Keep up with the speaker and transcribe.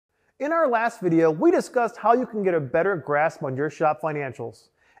In our last video, we discussed how you can get a better grasp on your shop financials.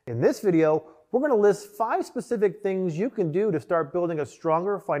 In this video, we're going to list 5 specific things you can do to start building a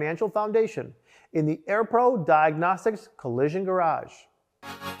stronger financial foundation in the AirPro Diagnostics Collision Garage.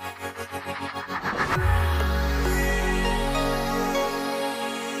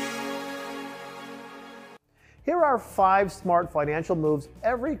 Here are 5 smart financial moves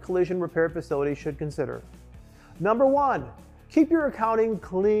every collision repair facility should consider. Number 1, keep your accounting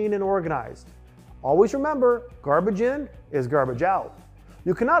clean and organized. Always remember, garbage in is garbage out.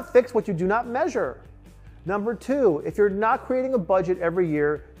 You cannot fix what you do not measure. Number 2, if you're not creating a budget every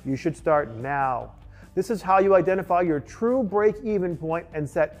year, you should start now. This is how you identify your true break-even point and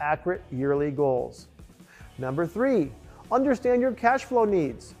set accurate yearly goals. Number 3, understand your cash flow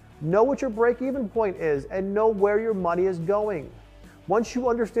needs. Know what your break-even point is and know where your money is going. Once you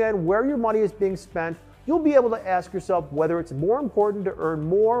understand where your money is being spent, you'll be able to ask yourself whether it's more important to earn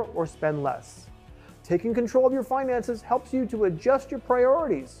more or spend less. Taking control of your finances helps you to adjust your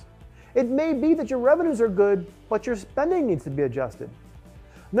priorities. It may be that your revenues are good, but your spending needs to be adjusted.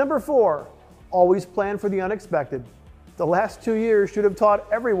 Number 4, always plan for the unexpected. The last 2 years should have taught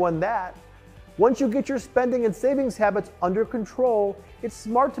everyone that. Once you get your spending and savings habits under control, it's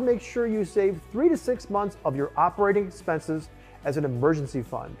smart to make sure you save 3 to 6 months of your operating expenses as an emergency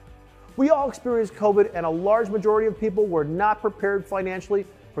fund. We all experienced COVID, and a large majority of people were not prepared financially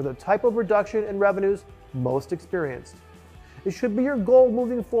for the type of reduction in revenues most experienced. It should be your goal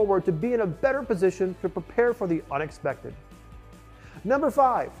moving forward to be in a better position to prepare for the unexpected. Number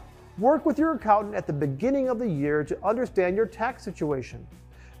 5, work with your accountant at the beginning of the year to understand your tax situation.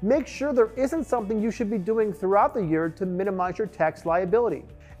 Make sure there isn't something you should be doing throughout the year to minimize your tax liability.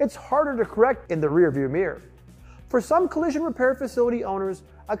 It's harder to correct in the rearview mirror. For some collision repair facility owners,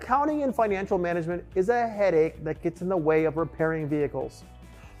 accounting and financial management is a headache that gets in the way of repairing vehicles.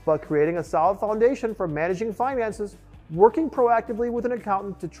 But creating a solid foundation for managing finances, working proactively with an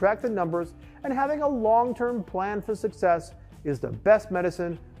accountant to track the numbers, and having a long-term plan for success is the best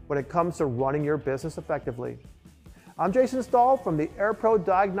medicine when it comes to running your business effectively. I'm Jason Stahl from the AirPro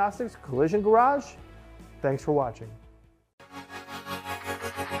Diagnostics Collision Garage. Thanks for watching.